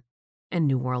 enlightenment, and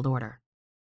New World Order.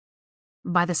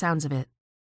 By the sounds of it,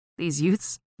 these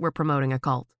youths were promoting a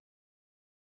cult.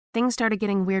 Things started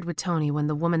getting weird with Tony when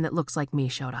the woman that looks like me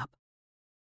showed up.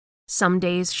 Some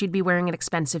days she'd be wearing an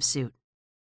expensive suit,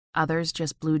 others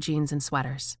just blue jeans and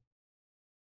sweaters.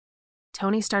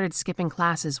 Tony started skipping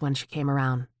classes when she came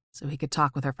around, so he could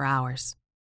talk with her for hours.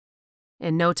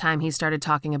 In no time, he started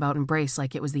talking about Embrace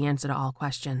like it was the answer to all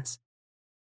questions.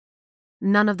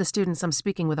 None of the students I'm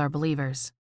speaking with are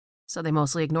believers, so they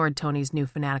mostly ignored Tony's new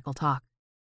fanatical talk.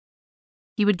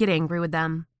 He would get angry with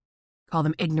them, call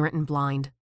them ignorant and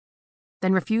blind,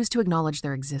 then refuse to acknowledge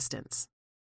their existence.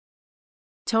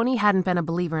 Tony hadn't been a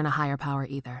believer in a higher power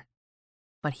either,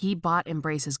 but he bought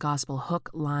Embrace's gospel hook,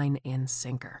 line, and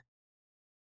sinker.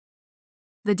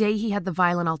 The day he had the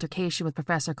violent altercation with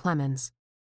Professor Clemens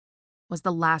was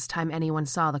the last time anyone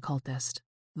saw the cultist,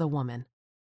 the woman,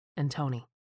 and Tony.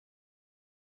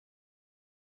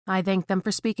 I thanked them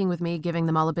for speaking with me, giving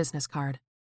them all a business card.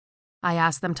 I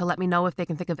asked them to let me know if they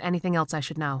can think of anything else I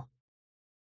should know.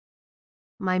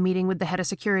 My meeting with the head of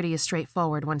security is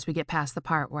straightforward once we get past the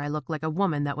part where I look like a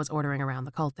woman that was ordering around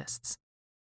the cultists.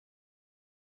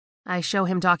 I show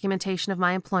him documentation of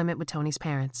my employment with Tony's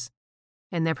parents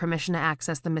and their permission to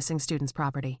access the missing student's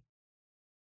property.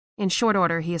 In short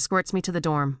order, he escorts me to the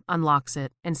dorm, unlocks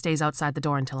it, and stays outside the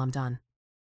door until I'm done.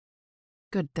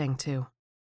 Good thing, too.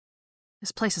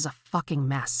 This place is a fucking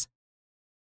mess.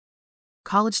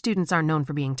 College students aren't known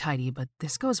for being tidy, but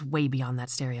this goes way beyond that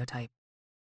stereotype.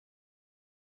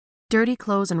 Dirty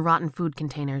clothes and rotten food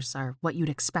containers are what you'd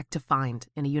expect to find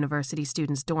in a university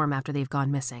student's dorm after they've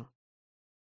gone missing.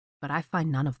 But I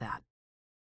find none of that.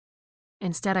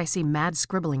 Instead, I see mad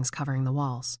scribblings covering the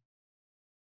walls.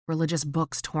 Religious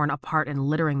books torn apart and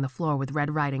littering the floor with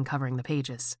red writing covering the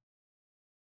pages.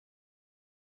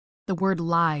 The word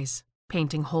lies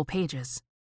painting whole pages.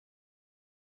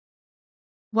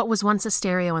 What was once a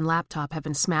stereo and laptop have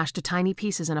been smashed to tiny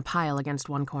pieces in a pile against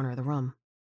one corner of the room.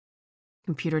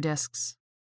 Computer disks,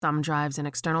 thumb drives, and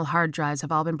external hard drives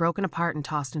have all been broken apart and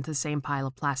tossed into the same pile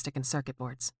of plastic and circuit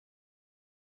boards.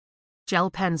 Gel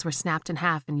pens were snapped in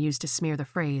half and used to smear the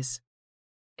phrase,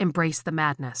 "Embrace the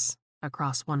madness,"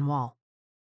 across one wall.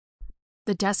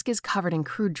 The desk is covered in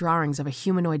crude drawings of a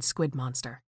humanoid squid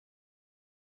monster.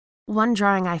 One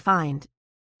drawing I find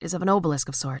is of an obelisk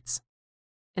of sorts,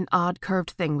 an odd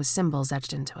curved thing with symbols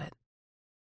etched into it.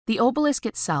 The obelisk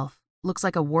itself looks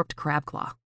like a warped crab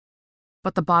claw,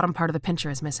 but the bottom part of the pincher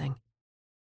is missing.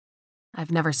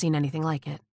 I've never seen anything like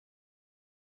it.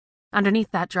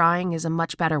 Underneath that drawing is a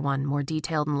much better one, more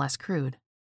detailed and less crude.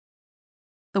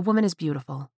 The woman is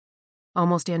beautiful,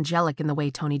 almost angelic in the way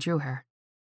Tony drew her.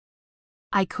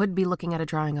 I could be looking at a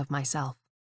drawing of myself,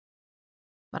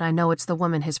 but I know it's the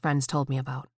woman his friends told me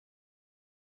about.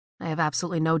 I have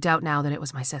absolutely no doubt now that it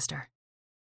was my sister.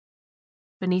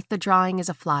 Beneath the drawing is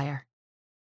a flyer,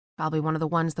 probably one of the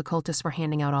ones the cultists were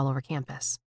handing out all over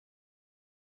campus.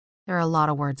 There are a lot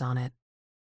of words on it,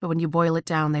 but when you boil it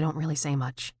down, they don't really say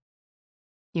much.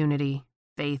 Unity,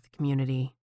 faith,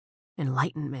 community,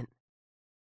 enlightenment,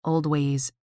 old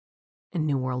ways, and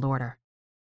New World Order.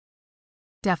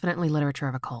 Definitely literature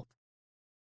of a cult.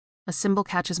 A symbol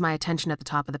catches my attention at the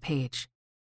top of the page.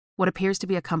 What appears to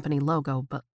be a company logo,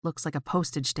 but looks like a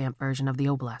postage stamp version of the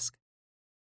obelisk.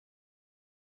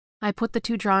 I put the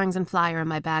two drawings and flyer in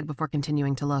my bag before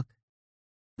continuing to look.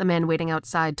 The man waiting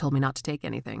outside told me not to take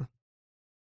anything.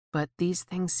 But these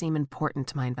things seem important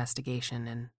to my investigation,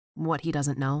 and what he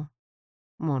doesn't know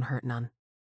won't hurt none.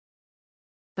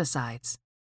 Besides,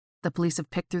 the police have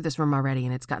picked through this room already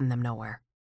and it's gotten them nowhere.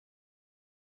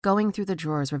 Going through the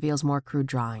drawers reveals more crude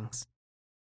drawings,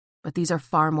 but these are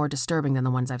far more disturbing than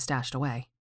the ones I've stashed away.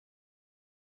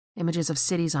 Images of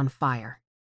cities on fire,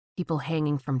 people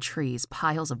hanging from trees,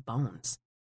 piles of bones.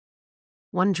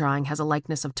 One drawing has a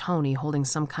likeness of Tony holding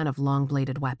some kind of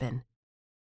long-bladed weapon.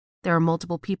 There are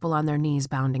multiple people on their knees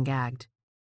bound and gagged.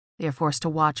 They are forced to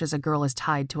watch as a girl is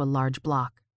tied to a large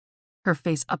block, her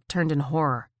face upturned in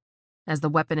horror, as the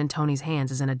weapon in Tony's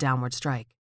hands is in a downward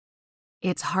strike.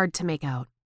 It's hard to make out,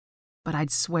 but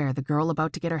I'd swear the girl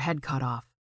about to get her head cut off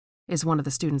is one of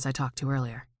the students I talked to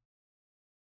earlier.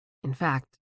 In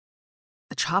fact,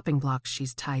 the chopping block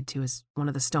she's tied to is one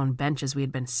of the stone benches we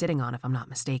had been sitting on, if I'm not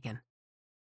mistaken.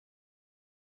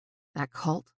 That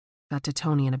cult got to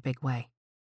Tony in a big way.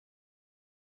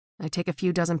 I take a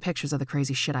few dozen pictures of the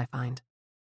crazy shit I find.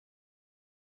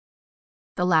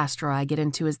 The last drawer I get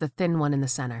into is the thin one in the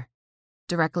center,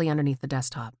 directly underneath the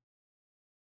desktop.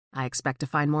 I expect to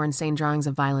find more insane drawings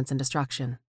of violence and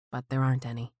destruction, but there aren't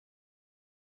any.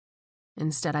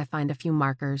 Instead, I find a few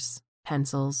markers,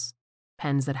 pencils,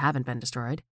 pens that haven't been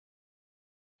destroyed,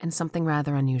 and something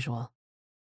rather unusual.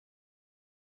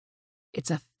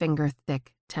 It's a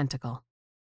finger-thick tentacle,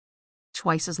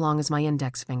 twice as long as my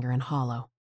index finger and hollow.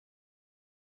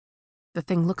 The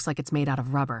thing looks like it's made out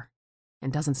of rubber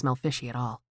and doesn't smell fishy at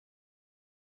all.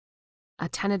 A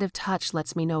tentative touch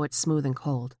lets me know it's smooth and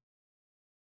cold.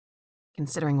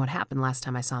 Considering what happened last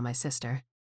time I saw my sister,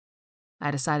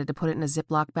 I decided to put it in a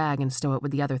Ziploc bag and stow it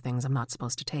with the other things I'm not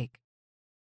supposed to take.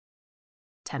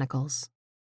 Tentacles,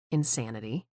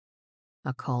 insanity,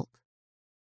 a cult,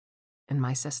 and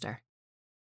my sister.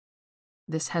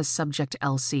 This has Subject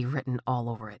LC written all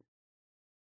over it.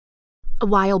 A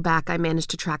while back, I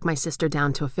managed to track my sister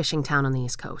down to a fishing town on the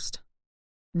East Coast.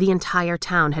 The entire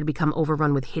town had become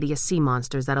overrun with hideous sea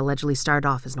monsters that allegedly started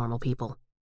off as normal people.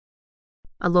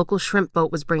 A local shrimp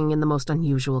boat was bringing in the most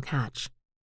unusual catch.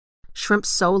 Shrimp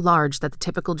so large that the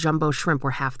typical jumbo shrimp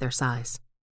were half their size.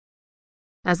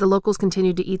 As the locals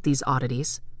continued to eat these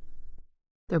oddities,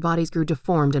 their bodies grew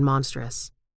deformed and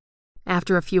monstrous.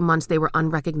 After a few months, they were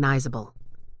unrecognizable.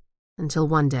 Until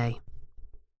one day,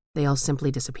 they all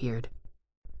simply disappeared.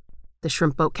 The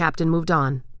shrimp boat captain moved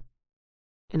on,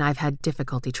 and I've had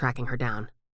difficulty tracking her down.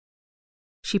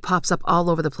 She pops up all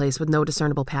over the place with no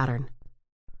discernible pattern.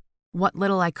 What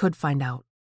little I could find out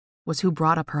was who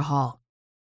brought up her haul.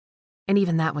 And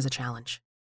even that was a challenge.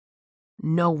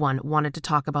 No one wanted to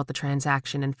talk about the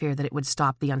transaction in fear that it would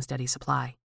stop the unsteady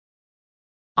supply.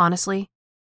 Honestly,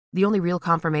 the only real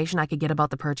confirmation I could get about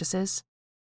the purchases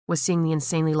was seeing the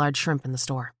insanely large shrimp in the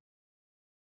store.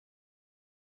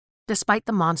 Despite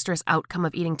the monstrous outcome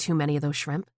of eating too many of those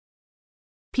shrimp,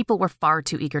 people were far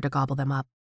too eager to gobble them up.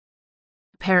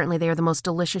 Apparently, they are the most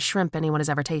delicious shrimp anyone has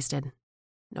ever tasted,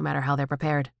 no matter how they're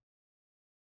prepared.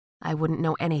 I wouldn't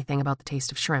know anything about the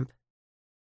taste of shrimp.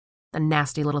 The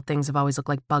nasty little things have always looked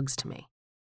like bugs to me,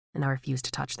 and I refuse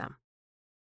to touch them.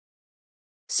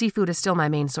 Seafood is still my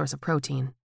main source of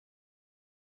protein,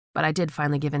 but I did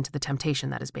finally give in to the temptation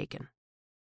that is bacon.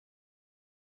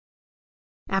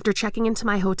 After checking into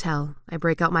my hotel, I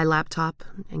break out my laptop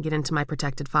and get into my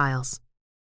protected files.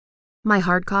 My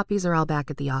hard copies are all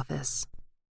back at the office,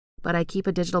 but I keep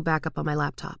a digital backup on my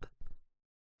laptop,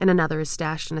 and another is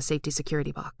stashed in a safety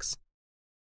security box.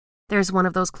 There's one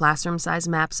of those classroom-sized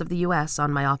maps of the U.S.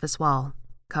 on my office wall,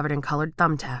 covered in colored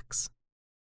thumbtacks.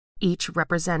 Each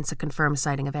represents a confirmed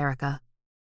sighting of Erica,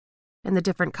 and the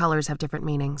different colors have different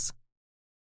meanings.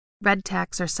 Red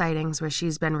tacks are sightings where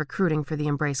she's been recruiting for the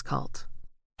Embrace cult,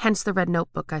 hence the red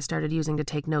notebook I started using to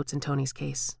take notes in Tony's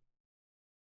case.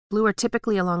 Blue are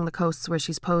typically along the coasts where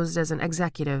she's posed as an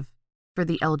executive for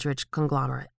the Eldritch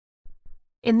conglomerate.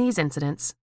 In these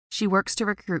incidents, she works to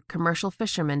recruit commercial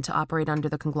fishermen to operate under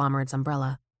the conglomerate's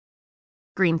umbrella.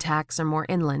 Green tacks are more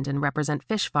inland and represent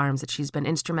fish farms that she's been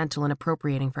instrumental in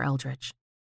appropriating for Eldritch.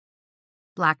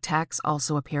 Black tacks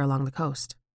also appear along the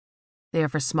coast. They are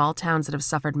for small towns that have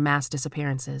suffered mass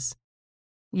disappearances,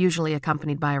 usually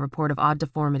accompanied by a report of odd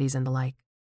deformities and the like.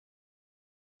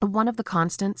 One of the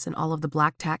constants in all of the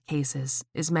black tack cases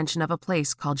is mention of a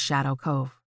place called Shadow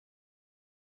Cove.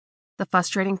 The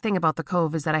frustrating thing about the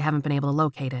cove is that I haven't been able to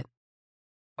locate it,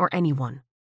 or anyone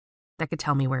that could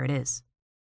tell me where it is.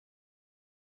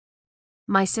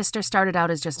 My sister started out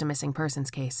as just a missing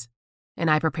persons case, and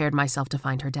I prepared myself to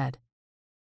find her dead.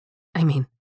 I mean,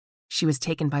 she was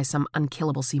taken by some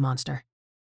unkillable sea monster.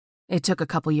 It took a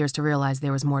couple years to realize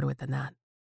there was more to it than that.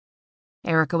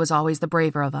 Erica was always the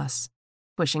braver of us,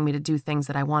 pushing me to do things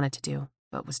that I wanted to do,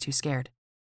 but was too scared.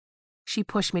 She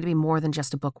pushed me to be more than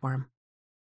just a bookworm,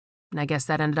 and I guess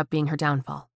that ended up being her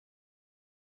downfall.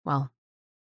 Well,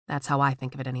 that's how I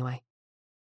think of it anyway.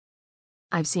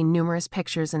 I've seen numerous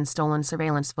pictures and stolen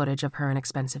surveillance footage of her in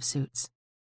expensive suits,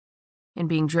 and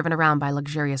being driven around by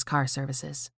luxurious car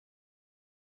services.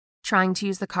 Trying to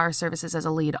use the car services as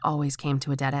a lead always came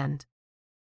to a dead end.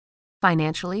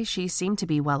 Financially, she seemed to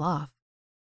be well off.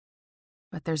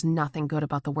 But there's nothing good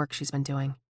about the work she's been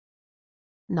doing.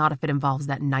 Not if it involves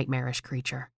that nightmarish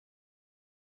creature.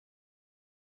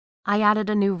 I added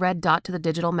a new red dot to the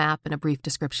digital map and a brief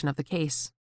description of the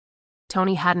case.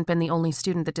 Tony hadn't been the only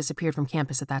student that disappeared from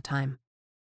campus at that time.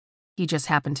 He just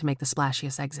happened to make the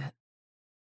splashiest exit.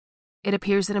 It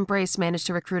appears that Embrace managed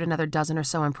to recruit another dozen or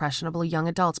so impressionable young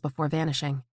adults before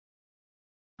vanishing.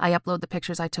 I upload the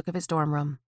pictures I took of his dorm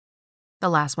room, the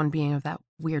last one being of that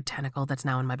weird tentacle that's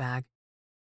now in my bag.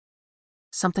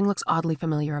 Something looks oddly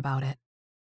familiar about it,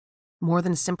 more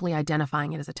than simply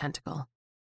identifying it as a tentacle.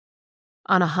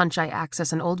 On a hunch, I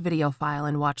access an old video file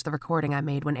and watch the recording I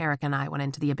made when Eric and I went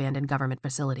into the abandoned government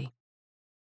facility.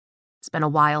 It's been a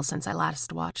while since I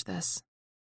last watched this,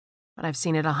 but I've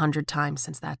seen it 100 times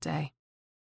since that day.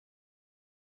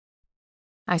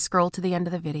 I scroll to the end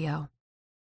of the video,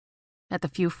 at the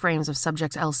few frames of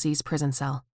Subject LC's prison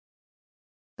cell.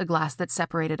 The glass that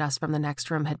separated us from the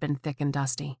next room had been thick and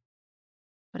dusty,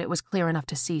 but it was clear enough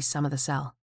to see some of the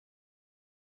cell.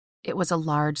 It was a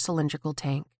large cylindrical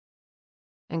tank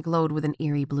and glowed with an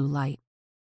eerie blue light.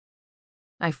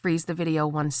 I freeze the video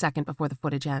 1 second before the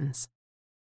footage ends.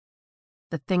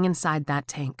 The thing inside that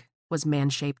tank was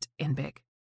man-shaped and big.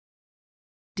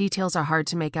 Details are hard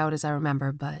to make out as I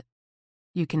remember, but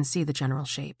you can see the general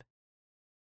shape.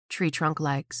 Tree trunk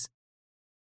legs,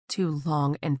 2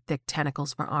 long and thick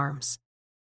tentacles for arms,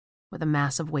 with a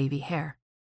mass of wavy hair.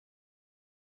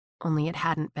 Only it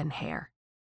hadn't been hair.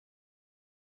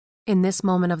 In this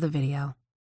moment of the video,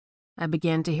 I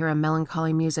began to hear a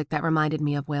melancholy music that reminded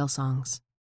me of whale songs.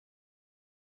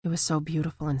 It was so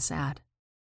beautiful and sad.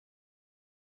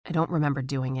 I don't remember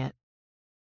doing it,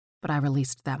 but I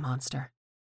released that monster.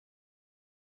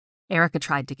 Erica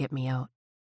tried to get me out,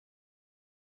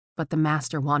 but the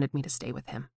master wanted me to stay with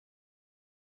him.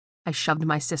 I shoved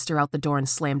my sister out the door and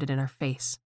slammed it in her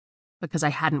face, because I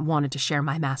hadn't wanted to share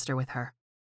my master with her.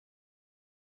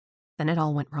 Then it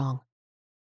all went wrong.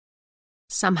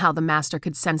 Somehow the master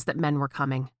could sense that men were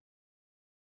coming,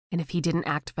 and if he didn't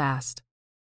act fast,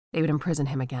 they would imprison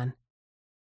him again.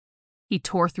 He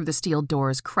tore through the steel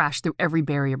doors, crashed through every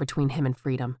barrier between him and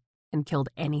freedom, and killed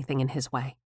anything in his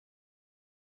way.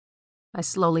 I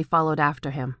slowly followed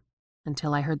after him,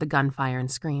 until I heard the gunfire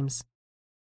and screams.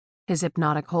 His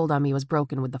hypnotic hold on me was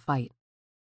broken with the fight,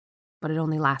 but it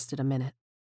only lasted a minute.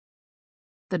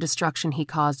 The destruction he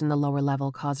caused in the lower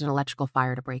level caused an electrical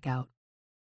fire to break out,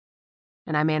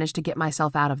 and I managed to get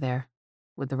myself out of there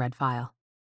with the red file.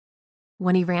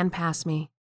 When he ran past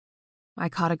me, I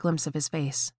caught a glimpse of his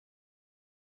face,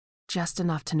 just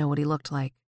enough to know what he looked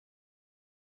like.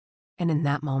 And in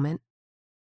that moment,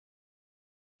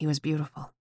 he was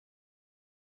beautiful.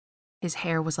 His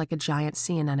hair was like a giant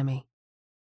sea anemone,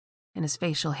 and his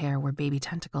facial hair were baby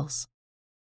tentacles.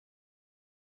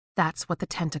 That's what the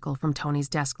tentacle from Tony's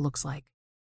desk looks like,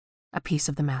 a piece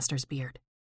of the master's beard.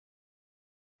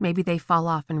 Maybe they fall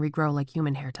off and regrow like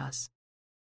human hair does.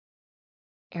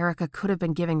 Erica could have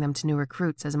been giving them to new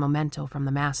recruits as a memento from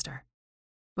the master,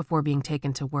 before being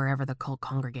taken to wherever the cult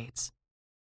congregates.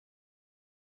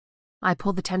 I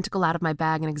pulled the tentacle out of my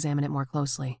bag and examined it more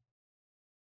closely.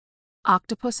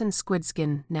 Octopus and squid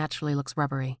skin naturally looks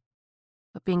rubbery,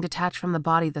 but being detached from the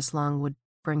body this long would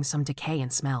bring some decay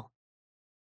and smell.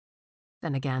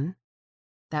 Then again,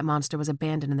 that monster was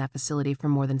abandoned in that facility for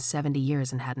more than 70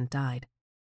 years and hadn't died.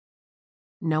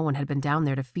 No one had been down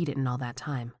there to feed it in all that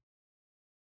time.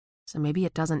 So maybe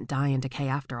it doesn't die and decay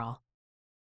after all.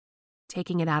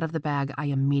 Taking it out of the bag, I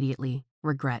immediately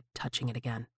regret touching it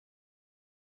again.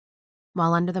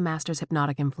 While under the master's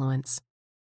hypnotic influence,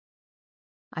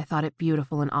 I thought it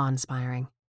beautiful and awe-inspiring.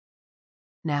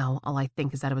 Now, all I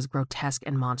think is that it was grotesque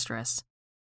and monstrous.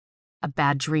 A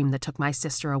bad dream that took my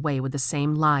sister away with the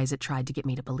same lies it tried to get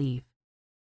me to believe.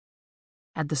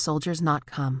 Had the soldiers not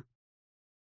come,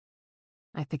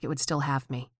 I think it would still have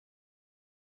me.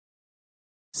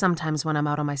 Sometimes when I'm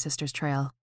out on my sister's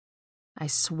trail, I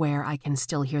swear I can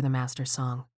still hear the master's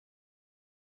song.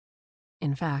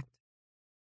 In fact,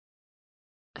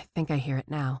 I think I hear it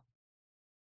now.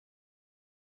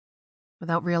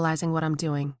 Without realizing what I'm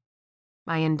doing,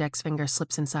 my index finger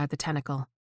slips inside the tentacle,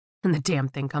 and the damn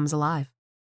thing comes alive.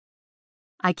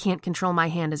 I can't control my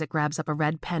hand as it grabs up a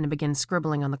red pen and begins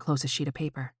scribbling on the closest sheet of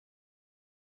paper.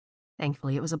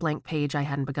 Thankfully, it was a blank page I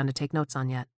hadn't begun to take notes on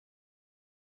yet.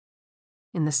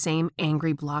 In the same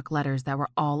angry block letters that were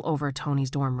all over Tony's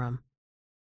dorm room,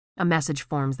 a message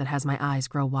forms that has my eyes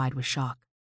grow wide with shock.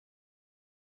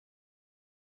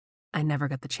 I never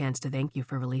got the chance to thank you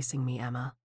for releasing me,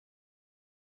 Emma.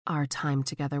 Our time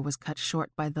together was cut short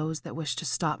by those that wish to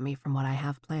stop me from what I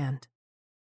have planned.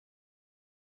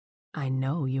 I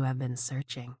know you have been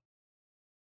searching.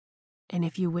 And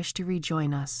if you wish to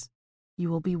rejoin us, you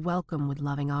will be welcome with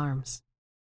loving arms.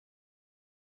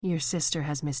 Your sister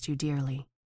has missed you dearly,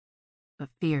 but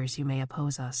fears you may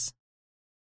oppose us.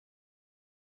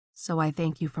 So I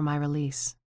thank you for my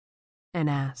release, and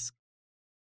ask,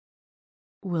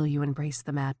 will you embrace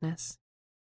the madness?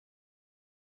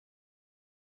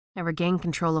 I regain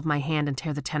control of my hand and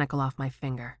tear the tentacle off my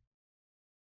finger.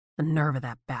 The nerve of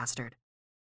that bastard.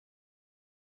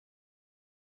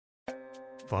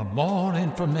 For more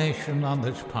information on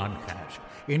this podcast,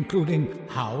 including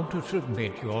how to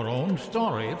submit your own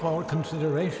story for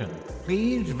consideration.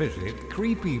 Please visit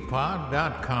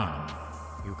creepypod.com.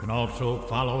 You can also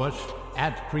follow us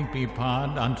at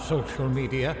CreepyPod on social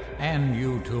media and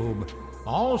YouTube.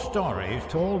 All stories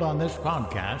told on this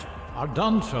podcast are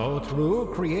done so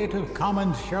through Creative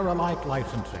Commons Share-alike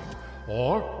licensing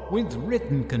or with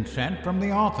written consent from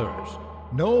the authors.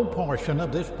 No portion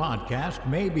of this podcast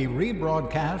may be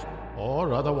rebroadcast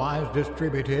or otherwise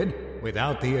distributed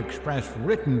without the express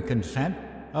written consent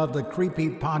of the Creepy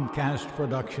Podcast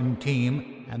production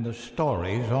team and the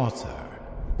story's author.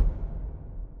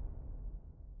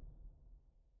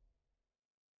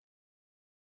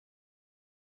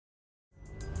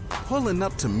 Pulling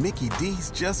up to Mickey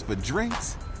D's just for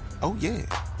drinks? Oh yeah,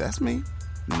 that's me.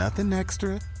 Nothing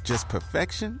extra, just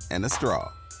perfection and a straw.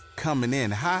 Coming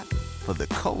in hot for the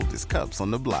coldest cups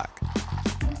on the block.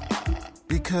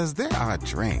 Because there are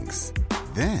drinks.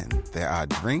 Then there are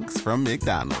drinks from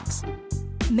McDonald's.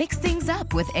 Mix things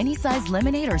up with any size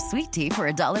lemonade or sweet tea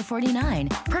for $1.49.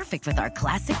 Perfect with our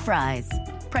classic fries.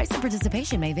 Price and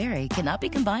participation may vary. Cannot be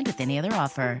combined with any other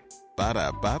offer.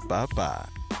 Ba-da-ba-ba-ba.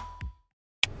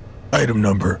 Item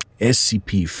number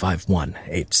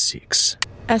SCP-5186.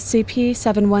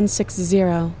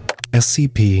 SCP-7160.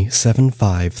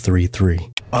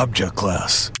 SCP-7533. Object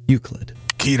Class Euclid.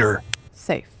 Keter.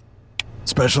 Safe.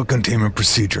 Special Containment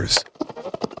Procedures.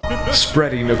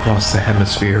 Spreading across the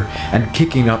hemisphere and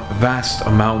kicking up vast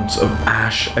amounts of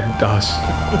ash and dust.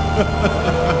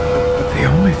 The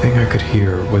only thing I could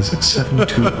hear was at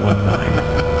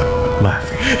 7219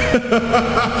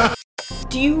 laughing.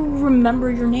 Do you remember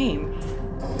your name?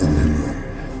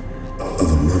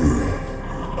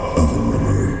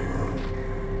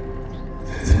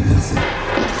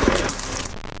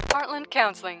 Heartland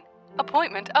Counseling.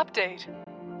 Appointment update.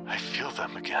 I feel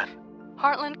them again.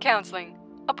 Heartland Counseling.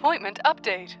 Appointment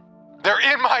update. They're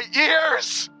in my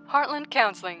ears! Heartland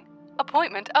Counseling.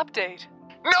 Appointment update.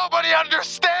 Nobody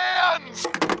understands!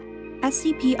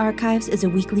 SCP Archives is a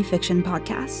weekly fiction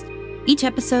podcast. Each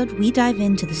episode, we dive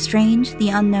into the strange, the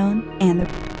unknown, and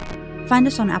the... Find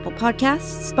us on Apple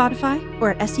Podcasts, Spotify,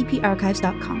 or at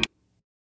scparchives.com.